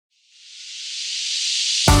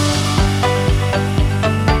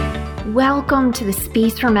Welcome to the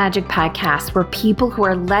Space for Magic podcast, where people who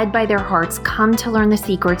are led by their hearts come to learn the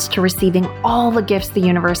secrets to receiving all the gifts the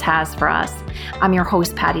universe has for us. I'm your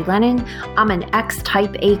host, Patty Lennon. I'm an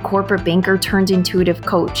ex-Type A corporate banker turned intuitive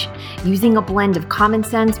coach. Using a blend of common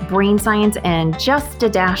sense, brain science, and just a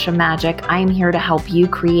dash of magic, I am here to help you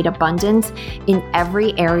create abundance in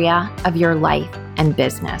every area of your life and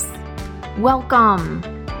business. Welcome.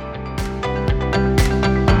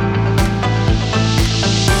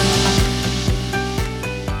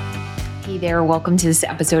 There. Welcome to this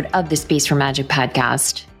episode of the Space for Magic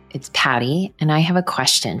podcast. It's Patty, and I have a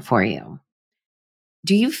question for you.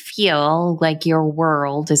 Do you feel like your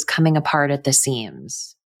world is coming apart at the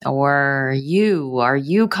seams? Or are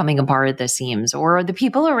you coming apart at the seams? Or are the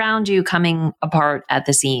people around you coming apart at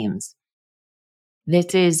the seams?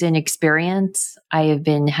 This is an experience I have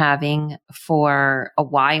been having for a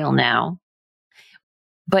while now.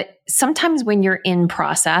 But sometimes when you're in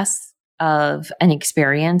process of an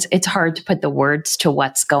experience, it's hard to put the words to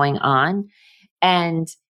what's going on. And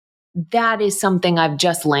that is something I've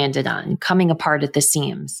just landed on, coming apart at the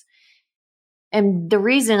seams. And the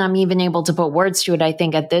reason I'm even able to put words to it, I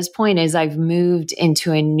think at this point, is I've moved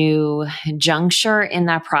into a new juncture in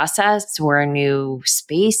that process, or a new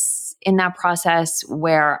space in that process,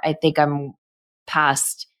 where I think I'm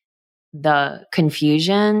past the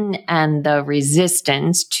confusion and the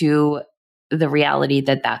resistance to the reality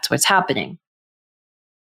that that's what's happening.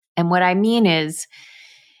 And what I mean is,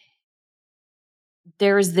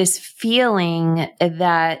 there's this feeling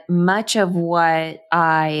that much of what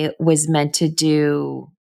I was meant to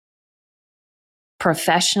do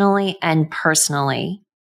professionally and personally,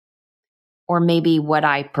 or maybe what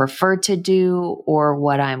I prefer to do, or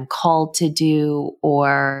what I'm called to do,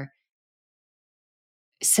 or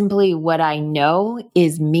simply what I know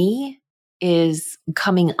is me, is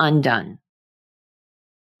coming undone.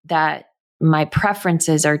 That my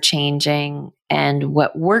preferences are changing, and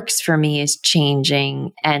what works for me is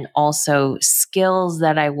changing, and also skills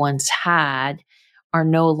that I once had are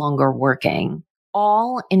no longer working,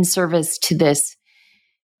 all in service to this,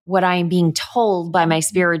 what I am being told by my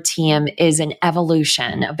spirit team is an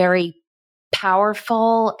evolution, a very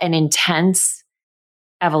powerful and intense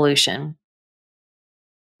evolution.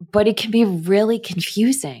 But it can be really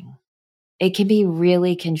confusing. It can be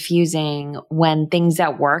really confusing when things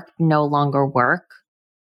at work no longer work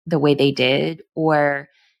the way they did, or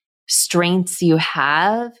strengths you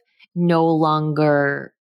have no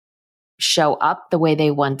longer show up the way they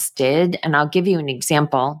once did. And I'll give you an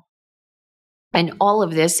example. And all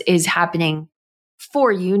of this is happening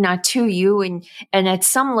for you, not to you. And at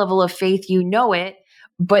some level of faith, you know it,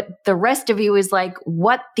 but the rest of you is like,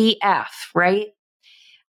 what the F, right?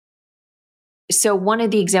 So one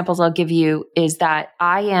of the examples I'll give you is that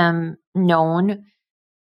I am known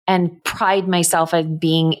and pride myself as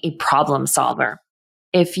being a problem solver.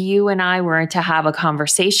 If you and I were to have a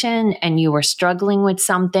conversation and you were struggling with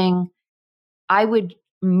something, I would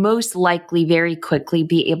most likely very quickly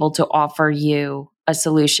be able to offer you a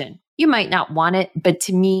solution. You might not want it, but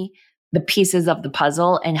to me, the pieces of the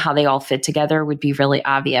puzzle and how they all fit together would be really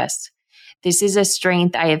obvious. This is a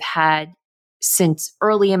strength I have had since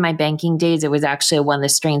early in my banking days. It was actually one of the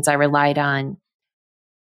strengths I relied on,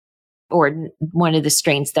 or one of the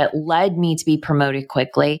strengths that led me to be promoted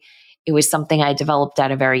quickly. It was something I developed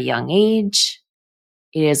at a very young age.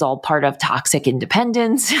 It is all part of toxic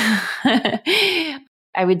independence. I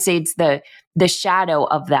would say it's the shadow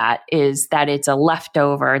of that, is that it's a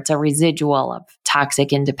leftover, it's a residual of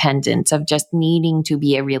toxic independence, of just needing to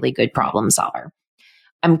be a really good problem solver.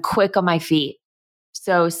 I'm quick on my feet.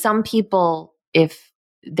 So some people, if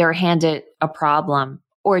they're handed a problem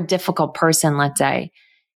or a difficult person, let's say,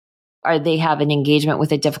 or they have an engagement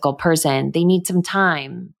with a difficult person, they need some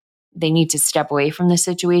time. They need to step away from the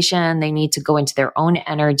situation. They need to go into their own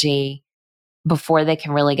energy before they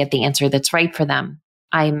can really get the answer that's right for them.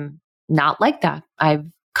 I'm not like that. I've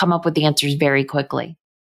come up with the answers very quickly.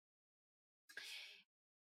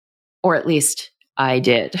 Or at least I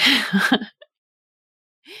did.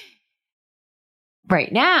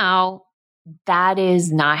 Right now, that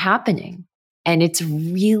is not happening. And it's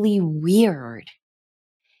really weird.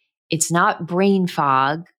 It's not brain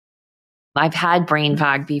fog. I've had brain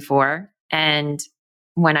fog before. And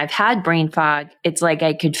when I've had brain fog, it's like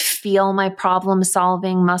I could feel my problem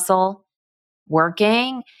solving muscle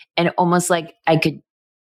working, and almost like I could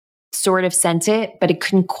sort of sense it, but it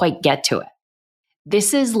couldn't quite get to it.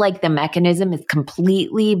 This is like the mechanism has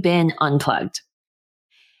completely been unplugged.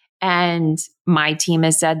 And my team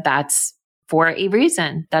has said that's for a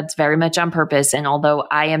reason. That's very much on purpose. And although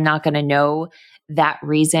I am not going to know that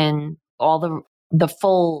reason, all the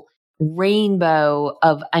full rainbow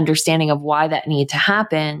of understanding of why that needed to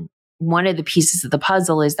happen, one of the pieces of the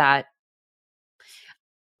puzzle is that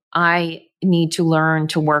I need to learn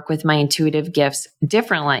to work with my intuitive gifts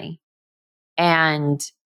differently. And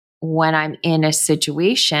when I'm in a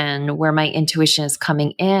situation where my intuition is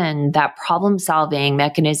coming in, that problem solving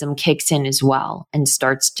mechanism kicks in as well and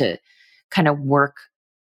starts to kind of work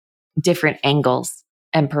different angles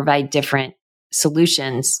and provide different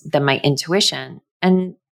solutions than my intuition.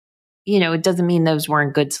 And, it doesn't mean those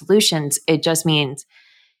weren't good solutions. It just means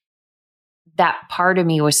that part of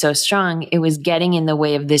me was so strong, it was getting in the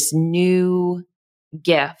way of this new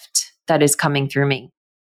gift that is coming through me.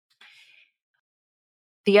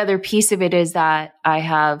 The other piece of it is that I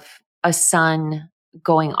have a son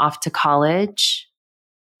going off to college,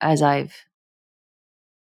 as I've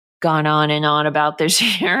gone on and on about this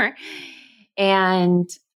year. And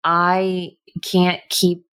I can't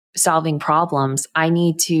keep solving problems. I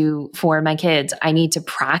need to, for my kids, I need to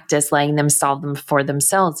practice letting them solve them for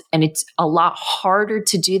themselves. And it's a lot harder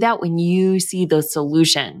to do that when you see the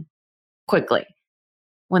solution quickly.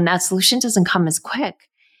 When that solution doesn't come as quick,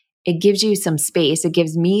 it gives you some space. It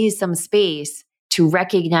gives me some space to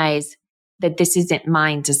recognize that this isn't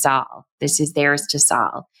mine to solve. This is theirs to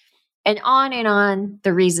solve. And on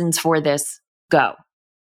the reasons for this go.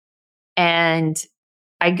 And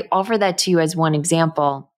I offer that to you as one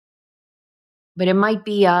example, but it might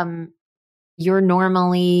be you're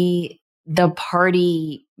normally the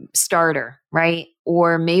party starter, right?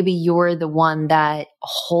 Or maybe you're the one that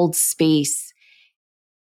holds space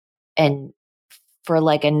and for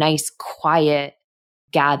like a nice quiet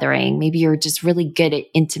gathering. Maybe you're just really good at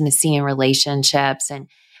intimacy and relationships and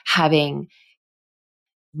having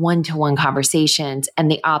one-to-one conversations. And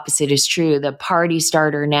the opposite is true. The party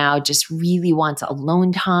starter now just really wants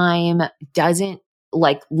alone time, doesn't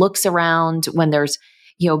looks around when there's,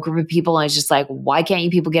 a group of people and it's just like, why can't you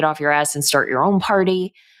people get off your ass and start your own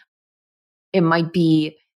party? It might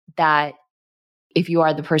be that if you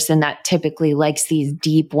are the person that typically likes these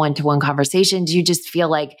deep one-to-one conversations, you just feel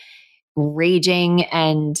like raging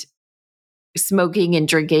and smoking and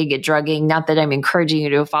drinking and drugging. Not that I'm encouraging you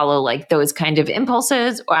to follow those kind of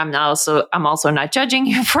impulses, or I'm also not judging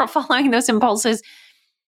you for following those impulses.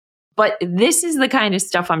 But this is the kind of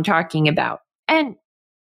stuff I'm talking about. And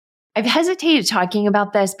I've hesitated talking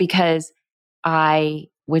about this because I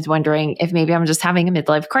was wondering if maybe I'm just having a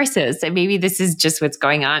midlife crisis and maybe this is just what's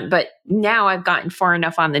going on. But now I've gotten far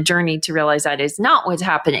enough on the journey to realize that is not what's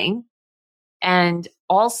happening. And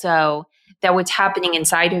also that what's happening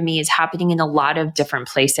inside of me is happening in a lot of different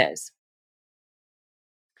places.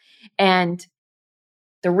 And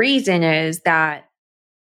the reason is that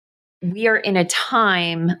we are in a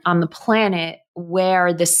time on the planet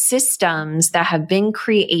where the systems that have been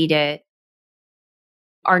created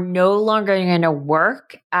are no longer going to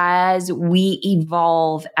work as we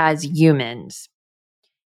evolve as humans.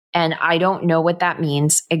 And I don't know what that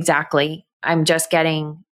means exactly. I'm just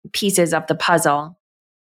getting pieces of the puzzle.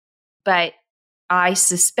 But I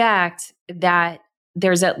suspect that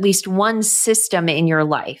there's at least one system in your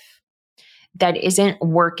life that isn't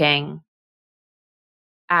working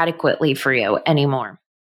adequately for you anymore.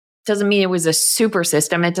 Doesn't mean it was a super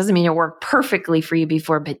system. It doesn't mean it worked perfectly for you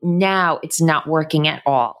before, but now it's not working at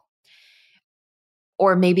all.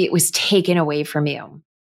 Or maybe it was taken away from you.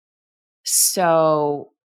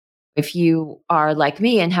 So if you are like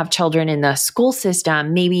me and have children in the school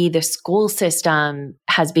system, maybe the school system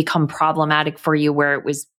has become problematic for you where it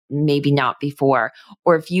was maybe not before.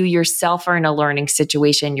 Or if you yourself are in a learning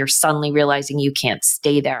situation, you're suddenly realizing you can't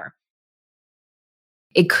stay there.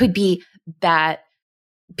 It could be that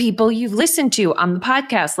people you've listened to on the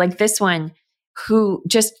podcast, like this one, who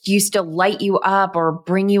just used to light you up or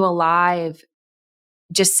bring you alive,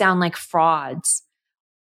 just sound like frauds.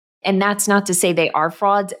 And that's not to say they are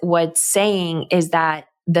frauds. What's saying is that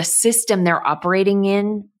the system they're operating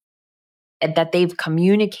in, that they've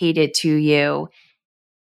communicated to you,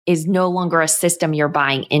 is no longer a system you're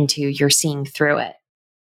buying into. You're seeing through it.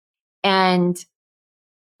 And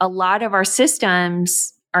a lot of our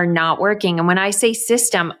systems are not working. And when I say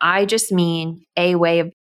system, I just mean a way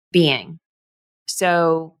of being.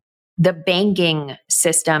 So the banking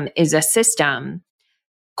system is a system.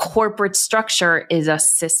 Corporate structure is a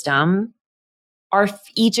system.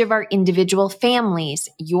 Each of our individual families,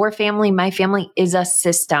 your family, my family, is a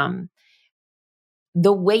system.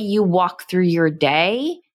 The way you walk through your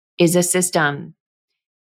day is a system.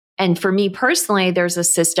 And for me personally, there's a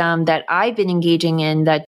system that I've been engaging in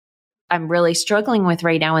that I'm really struggling with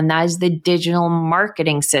right now, and that is the digital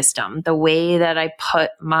marketing system, the way that I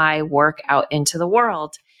put my work out into the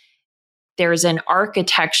world. there's an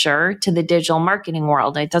architecture to the digital marketing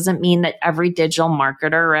world. It doesn't mean that every digital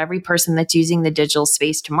marketer or every person that's using the digital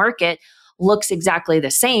space to market looks exactly the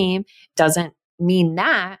same. Doesn't mean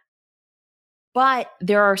that. But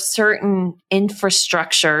there are certain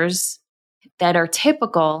infrastructures that are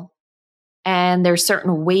typical, and there's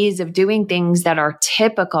certain ways of doing things that are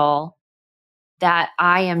typical that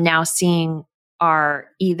I am now seeing are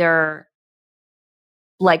either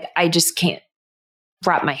like, I just can't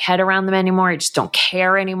wrap my head around them anymore. I just don't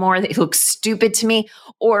care anymore. They look stupid to me,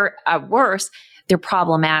 or at worst, they're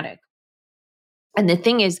problematic. And the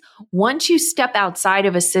thing is, once you step outside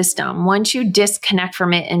of a system, once you disconnect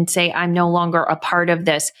from it and say, I'm no longer a part of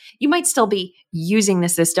this, you might still be using the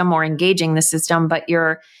system or engaging the system, but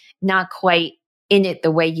you're not quite in it the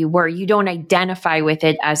way you were. You don't identify with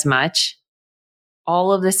it as much.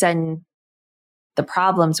 All of a sudden, the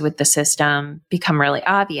problems with the system become really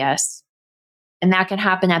obvious. And that can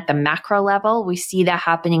happen at the macro level. We see that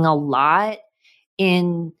happening a lot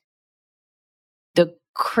in the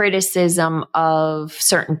criticism of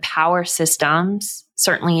certain power systems,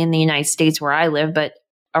 certainly in the United States where I live, but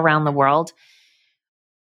around the world.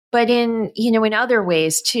 But in other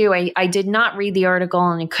ways too. I did not read the article,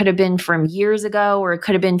 and it could have been from years ago or it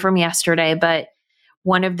could have been from yesterday, but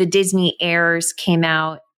one of the Disney heirs came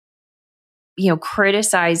out,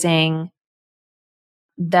 criticizing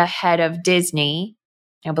the head of Disney.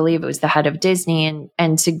 I believe it was the head of Disney,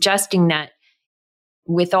 and suggesting that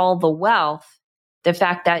with all the wealth, the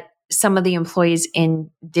fact that some of the employees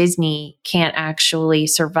in Disney can't actually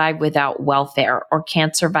survive without welfare or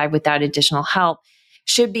can't survive without additional help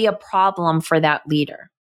should be a problem for that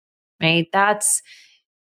leader, right? That's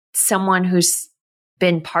someone who's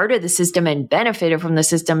been part of the system and benefited from the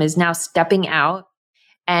system is now stepping out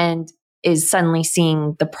and is suddenly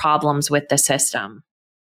seeing the problems with the system.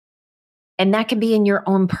 And that can be in your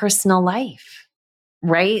own personal life,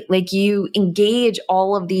 right? Like, you engage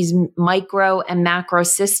all of these micro and macro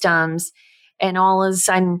systems, and all of a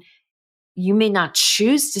sudden you may not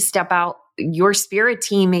choose to step out. Your spirit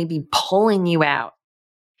team may be pulling you out.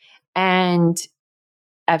 And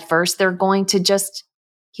at first they're going to just,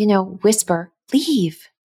 whisper, leave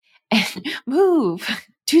and move,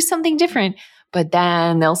 do something different. But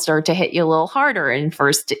then they'll start to hit you a little harder. And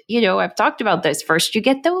first, I've talked about this. First you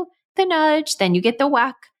get the nudge, then you get the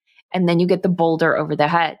whack, and then you get the boulder over the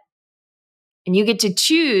head. And you get to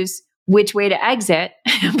choose which way to exit.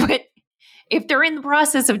 But if they're in the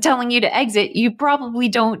process of telling you to exit, you probably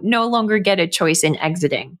no longer get a choice in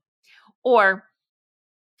exiting. Or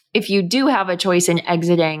if you do have a choice in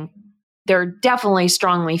exiting, they're definitely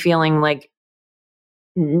strongly feeling like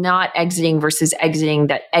not exiting versus exiting,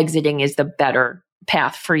 that exiting is the better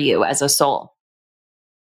path for you as a soul.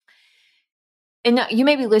 And you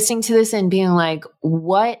may be listening to this and being like,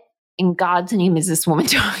 what in God's name is this woman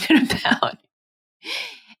talking about?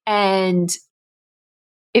 And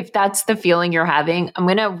if that's the feeling you're having, I'm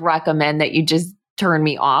going to recommend that you just turn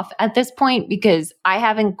me off at this point, because I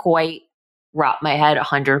haven't quite wrapped my head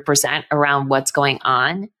 100% around what's going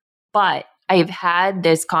on. But I've had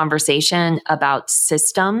this conversation about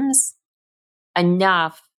systems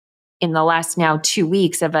enough in the last now 2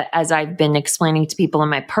 weeks as I've been explaining to people in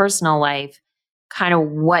my personal life kind of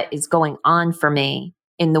what is going on for me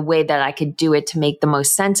in the way that I could do it to make the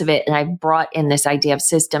most sense of it. And I've brought in this idea of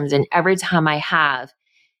systems. And every time I have,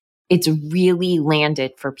 it's really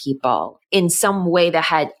landed for people in some way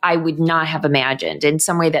that I would not have imagined, in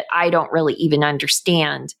some way that I don't really even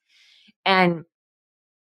understand. And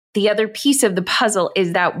the other piece of the puzzle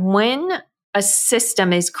is that when a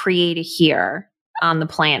system is created here on the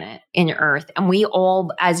planet, in Earth, and we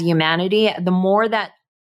all, as humanity, the more that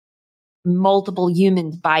multiple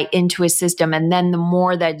humans buy into a system, and then the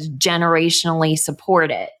more that's generationally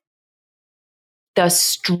supported, the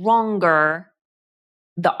stronger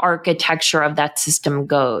the architecture of that system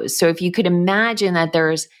goes. So if you could imagine that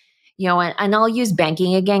there's, and I'll use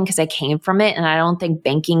banking again because I came from it, and I don't think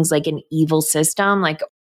banking's like an evil system like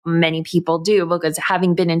many people do, because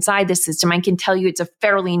having been inside the system, I can tell you it's a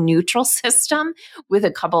fairly neutral system with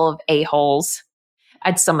a couple of a-holes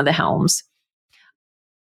at some of the helms.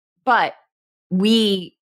 But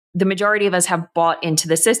the majority of us have bought into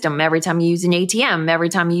the system. Every time you use an ATM, every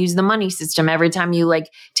time you use the money system, every time you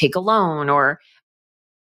take a loan or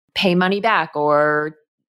pay money back or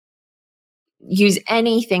use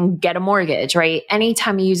anything, get a mortgage, right?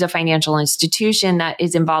 Anytime you use a financial institution that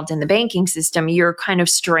is involved in the banking system, you're kind of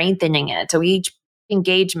strengthening it. So each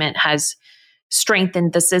engagement has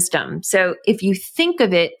strengthened the system. So if you think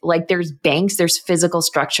of it like there's banks, there's physical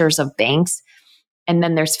structures of banks. And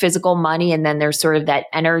then there's physical money. And then there's sort of that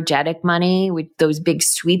energetic money with those big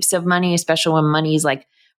sweeps of money, especially when money is like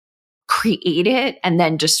created and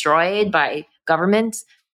then destroyed by governments.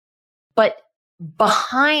 But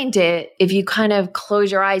behind it, if you kind of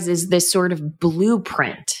close your eyes, is this sort of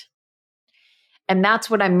blueprint. And that's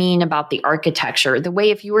what I mean about the architecture. The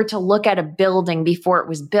way if you were to look at a building before it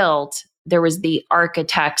was built, there was the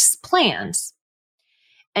architect's plans.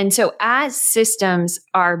 And so as systems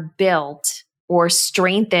are built or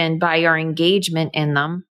strengthened by our engagement in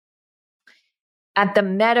them, at the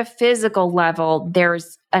metaphysical level,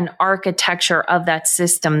 there's an architecture of that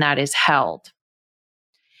system that is held.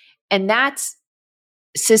 And that's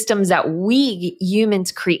systems that we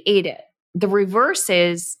humans created. The reverse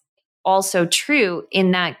is also true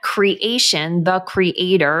in that creation, the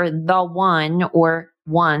creator, the one or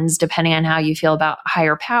ones, depending on how you feel about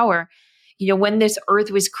higher power. When this earth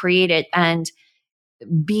was created and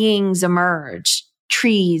beings emerged,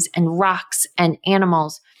 trees and rocks and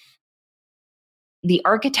animals, the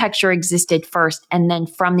architecture existed first. And then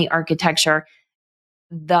from the architecture,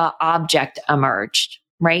 the object emerged,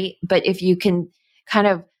 right? But if you can kind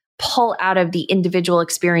of pull out of the individual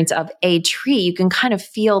experience of a tree, you can kind of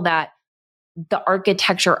feel that the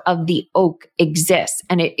architecture of the oak exists,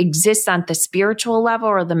 and it exists on the spiritual level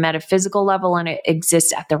or the metaphysical level, and it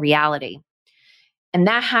exists at the reality. And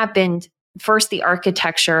that happened first, the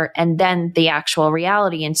architecture, and then the actual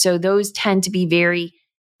reality. And so those tend to be very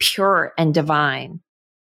pure and divine.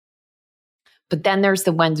 But then there's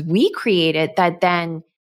the ones we created that then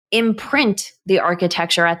imprint the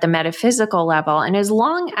architecture at the metaphysical level. And as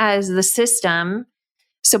long as the system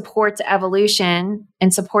supports evolution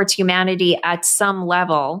and supports humanity at some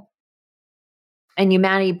level, and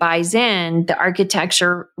humanity buys in, the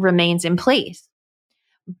architecture remains in place.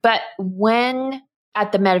 But when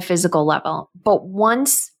at the metaphysical level, but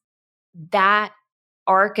once that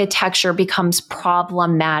architecture becomes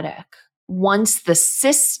problematic, once the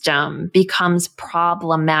system becomes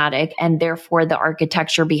problematic, and therefore the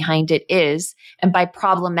architecture behind it is, and by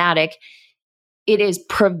problematic, it is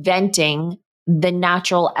preventing the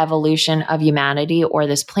natural evolution of humanity or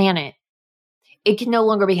this planet, it can no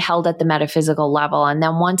longer be held at the metaphysical level. And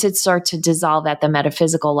then once it starts to dissolve at the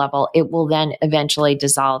metaphysical level, it will then eventually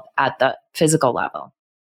dissolve at the physical level.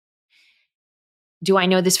 Do I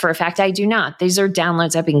know this for a fact? I do not. These are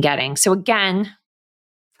downloads I've been getting. So again,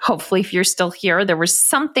 hopefully if you're still here, there was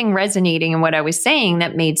something resonating in what I was saying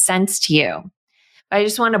that made sense to you. But I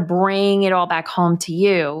just want to bring it all back home to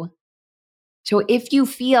you. So if you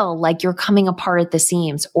feel like you're coming apart at the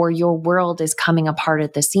seams, or your world is coming apart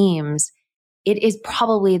at the seams, it is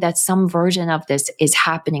probably that some version of this is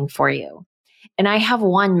happening for you. And I have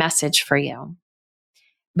one message for you,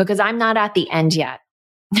 because I'm not at the end yet.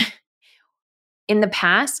 In the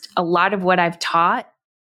past, a lot of what I've taught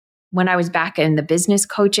when I was back in the business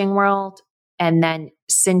coaching world, and then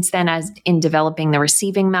since then as in developing the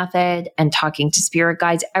receiving method and talking to spirit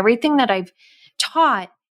guides, everything that I've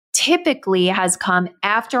taught typically has come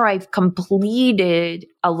after I've completed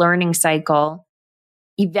a learning cycle,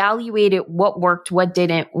 evaluated what worked, what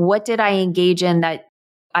didn't, what did I engage in that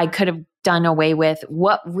I could have done away with,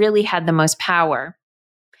 what really had the most power,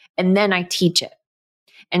 and then I teach it.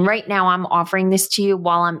 And right now I'm offering this to you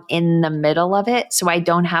while I'm in the middle of it, so I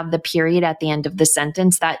don't have the period at the end of the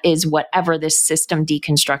sentence that is whatever this system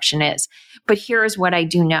deconstruction is. But here's what I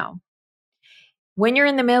do know. When you're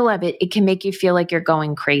in the middle of it, it can make you feel like you're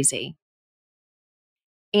going crazy.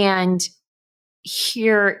 And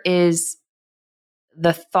here is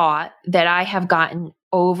the thought that I have gotten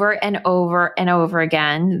over and over and over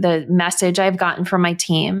again. The message I've gotten from my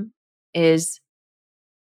team is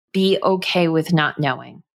be okay with not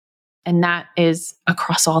knowing. And that is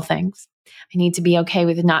across all things. I need to be okay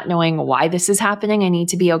with not knowing why this is happening. I need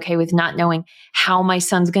to be okay with not knowing how my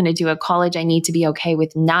son's going to do at college. I need to be okay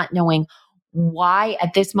with not knowing why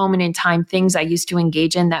at this moment in time, things I used to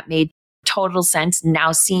engage in that made total sense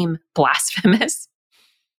now seem blasphemous.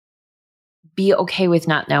 Be okay with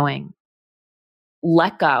not knowing.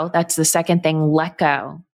 Let go. That's the second thing. Let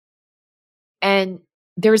go. And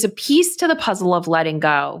there's a piece to the puzzle of letting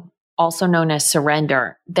go, also known as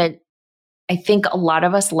surrender, that I think a lot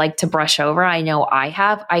of us like to brush over. I know I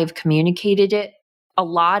have. I have communicated it a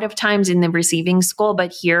lot of times in the receiving school,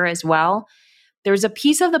 but here as well. There's a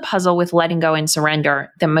piece of the puzzle with letting go and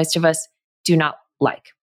surrender that most of us do not like.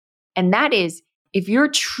 And that is, if you're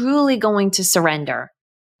truly going to surrender,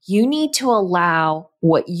 you need to allow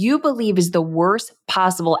what you believe is the worst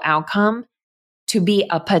possible outcome to be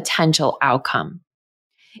a potential outcome.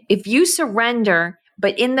 If you surrender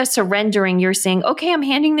But in the surrendering, you're saying, okay, I'm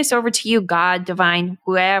handing this over to you, God, divine,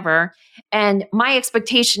 whoever. And my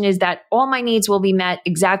expectation is that all my needs will be met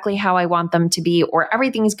exactly how I want them to be, or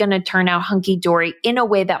everything is going to turn out hunky-dory in a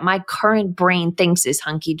way that my current brain thinks is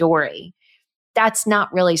hunky-dory. That's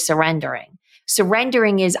not really surrendering.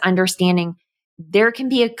 Surrendering is understanding there can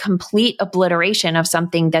be a complete obliteration of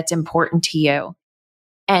something that's important to you.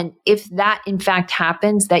 And if that in fact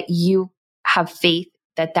happens, that you have faith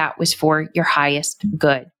that that was for your highest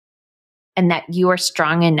good and that you are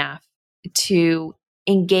strong enough to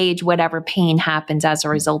engage whatever pain happens as a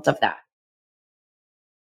result of that.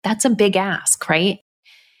 That's a big ask, right?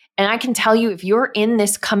 And I can tell you, if you're in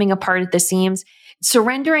this coming apart at the seams,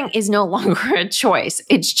 surrendering is no longer a choice.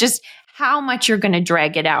 It's just how much you're going to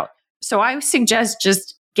drag it out. So I suggest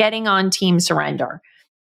just getting on team surrender.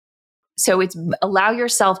 So it's allow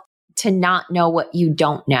yourself to not know what you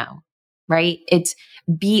don't know, right? It's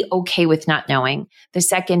be okay with not knowing. The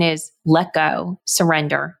second is let go,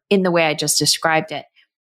 surrender in the way I just described it.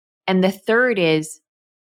 And the third is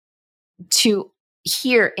to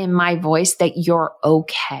hear in my voice that you're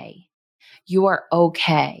okay. You are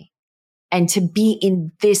okay. And to be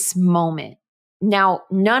in this moment. Now,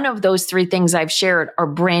 none of those three things I've shared are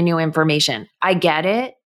brand new information. I get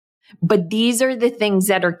it. But these are the things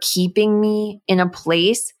that are keeping me in a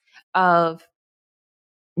place of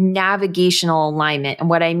navigational alignment. And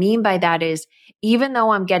what I mean by that is, even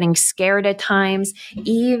though I'm getting scared at times,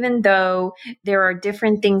 even though there are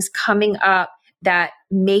different things coming up that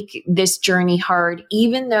make this journey hard,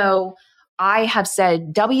 even though I have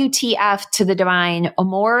said WTF to the divine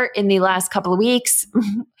more in the last couple of weeks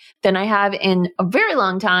than I have in a very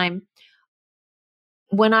long time,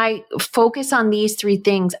 when I focus on these three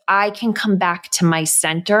things, I can come back to my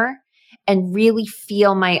center and really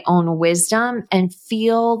feel my own wisdom and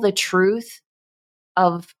feel the truth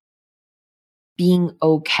of being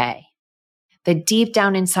okay. That deep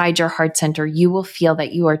down inside your heart center, you will feel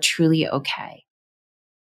that you are truly okay.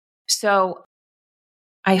 So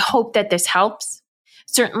I hope that this helps.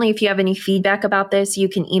 Certainly, if you have any feedback about this, you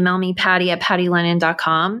can email me,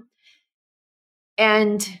 Patty@pattylennon.com.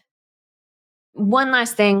 And one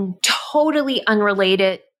last thing, totally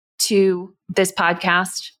unrelated to this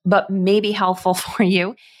podcast, but maybe helpful for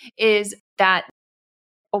you, is that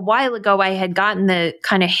a while ago, I had gotten the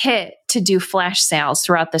kind of hit to do flash sales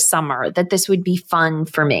throughout the summer, that this would be fun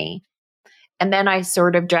for me. And then I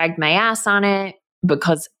sort of dragged my ass on it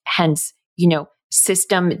because hence,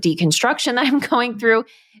 system deconstruction that I'm going through.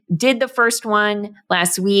 Did the first one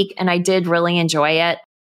last week and I did really enjoy it.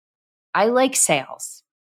 I like sales.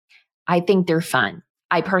 I think they're fun.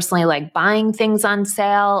 I personally like buying things on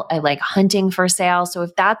sale. I like hunting for sale. So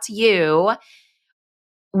if that's you,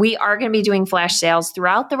 we are going to be doing flash sales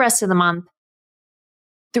throughout the rest of the month,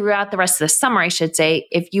 throughout the rest of the summer, I should say.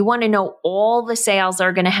 If you want to know all the sales that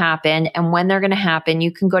are going to happen and when they're going to happen,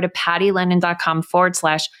 you can go to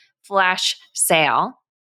pattylennon.com/flash sale.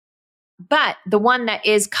 But the one that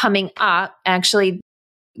is coming up, actually,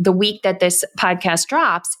 the week that this podcast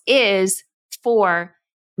drops, is for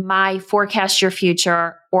my Forecast Your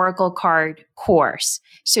Future Oracle card course.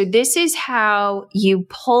 So this is how you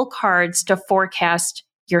pull cards to forecast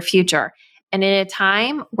your future. And in a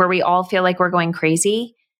time where we all feel like we're going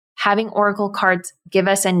crazy, having Oracle cards give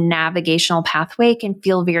us a navigational pathway can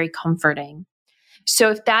feel very comforting. So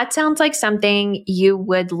if that sounds like something you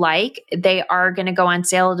would like, they are going to go on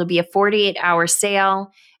sale. It'll be a 48-hour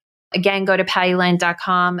sale. Again, go to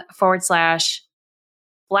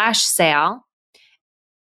pattylennon.com/flash sale.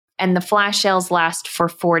 And the flash sales last for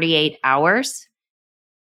 48 hours,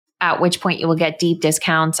 at which point you will get deep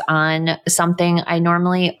discounts on something I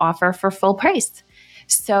normally offer for full price.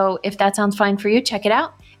 So if that sounds fine for you, check it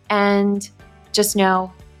out. And just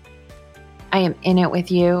know I am in it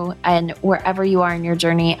with you. And wherever you are in your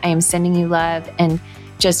journey, I am sending you love and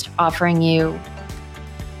just offering you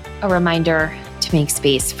a reminder to make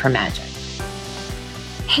space for magic.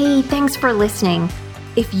 Hey, thanks for listening.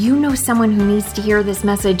 If you know someone who needs to hear this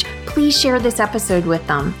message, please share this episode with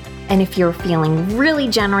them. And if you're feeling really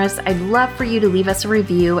generous, I'd love for you to leave us a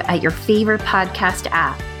review at your favorite podcast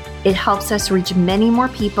app. It helps us reach many more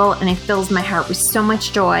people, and it fills my heart with so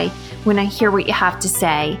much joy when I hear what you have to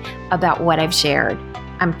say about what I've shared.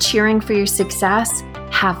 I'm cheering for your success.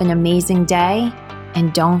 Have an amazing day.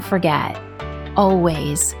 And don't forget,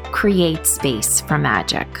 always create space for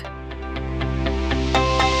magic.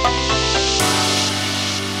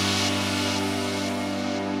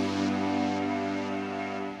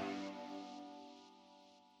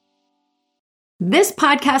 This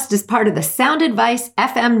podcast is part of the Sound Advice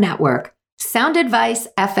FM network. Sound Advice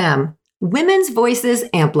FM, women's voices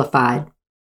amplified.